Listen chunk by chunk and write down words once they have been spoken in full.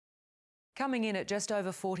Coming in at just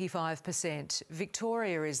over 45%,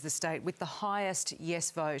 Victoria is the state with the highest yes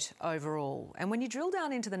vote overall. And when you drill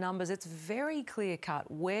down into the numbers, it's very clear-cut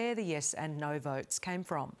where the yes and no votes came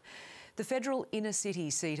from. The federal inner-city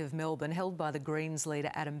seat of Melbourne, held by the Greens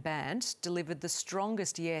leader Adam Bandt, delivered the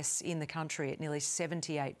strongest yes in the country at nearly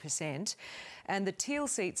 78%. And the Teal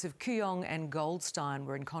seats of Kooyong and Goldstein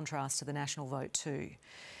were in contrast to the national vote too.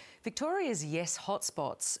 Victoria's yes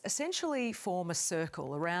hotspots essentially form a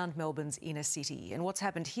circle around Melbourne's inner city, and what's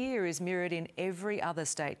happened here is mirrored in every other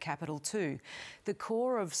state capital too. The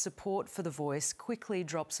core of support for the voice quickly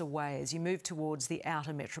drops away as you move towards the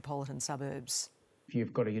outer metropolitan suburbs. If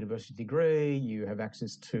you've got a university degree, you have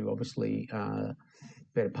access to obviously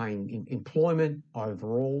better paying employment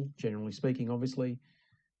overall, generally speaking, obviously.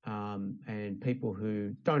 And people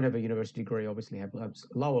who don't have a university degree obviously have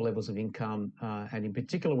lower levels of income, and in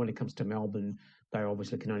particular when it comes to Melbourne, they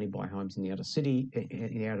obviously can only buy homes in the outer city,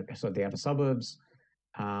 the outer suburbs,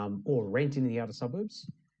 or rent in the outer suburbs.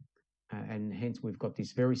 And hence we've got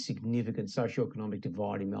this very significant socioeconomic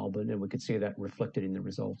divide in Melbourne, and we could see that reflected in the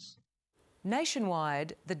results.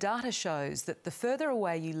 Nationwide, the data shows that the further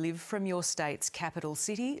away you live from your state's capital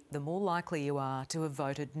city, the more likely you are to have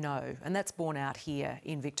voted no, and that's borne out here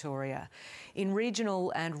in Victoria. In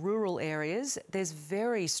regional and rural areas, there's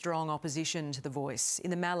very strong opposition to the voice. In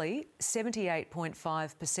the Mallee,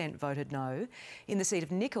 78.5% voted no. In the seat of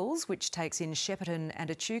Nichols, which takes in Shepparton and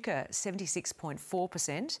Echuca,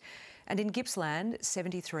 76.4%. And in Gippsland,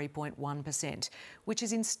 73.1%, which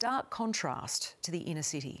is in stark contrast to the inner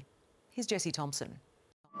city. Here's Thompson.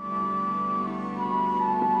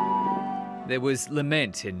 There was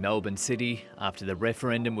lament in Melbourne City after the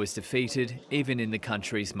referendum was defeated, even in the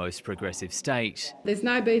country's most progressive state. There's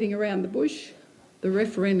no beating around the bush. The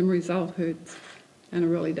referendum result hurts, and it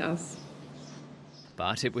really does.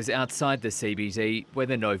 But it was outside the CBD where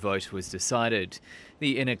the no vote was decided.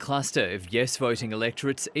 The inner cluster of yes voting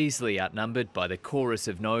electorates easily outnumbered by the chorus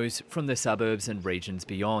of no's from the suburbs and regions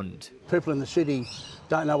beyond. People in the city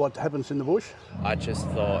don't know what happens in the bush. I just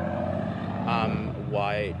thought,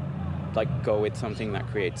 why go with something that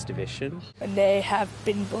creates division? They have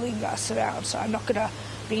been bullying us around, so I'm not going to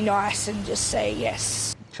be nice and just say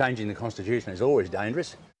yes. Changing the constitution is always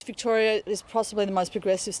dangerous. Victoria is possibly the most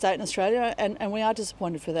progressive state in Australia, and we are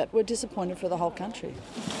disappointed for that. We're disappointed for the whole country.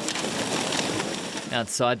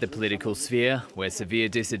 Outside the political sphere, where severe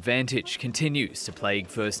disadvantage continues to plague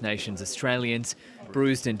First Nations Australians,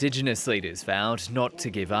 bruised Indigenous leaders vowed not to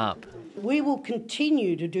give up. We will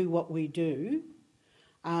continue to do what we do,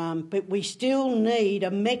 but we still need a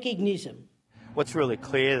mechanism. What's really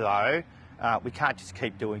clear though, we can't just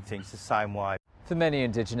keep doing things the same way. For many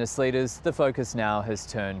Indigenous leaders, the focus now has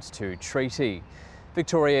turned to treaty.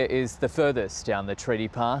 Victoria is the furthest down the treaty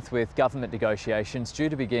path, with government negotiations due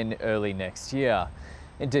to begin early next year.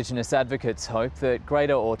 Indigenous advocates hope that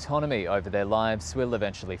greater autonomy over their lives will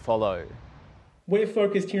eventually follow. We're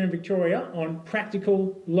focused here in Victoria on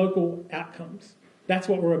practical local outcomes. That's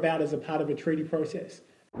what we're about as a part of a treaty process.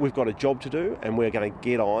 We've got a job to do, and we're going to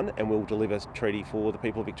get on and we'll deliver a treaty for the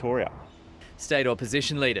people of Victoria. State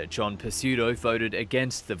opposition leader John Pursuto voted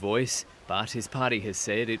against the voice, but his party has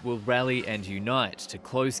said it will rally and unite to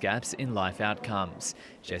close gaps in life outcomes.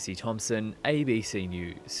 Thompson, ABC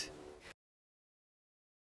News.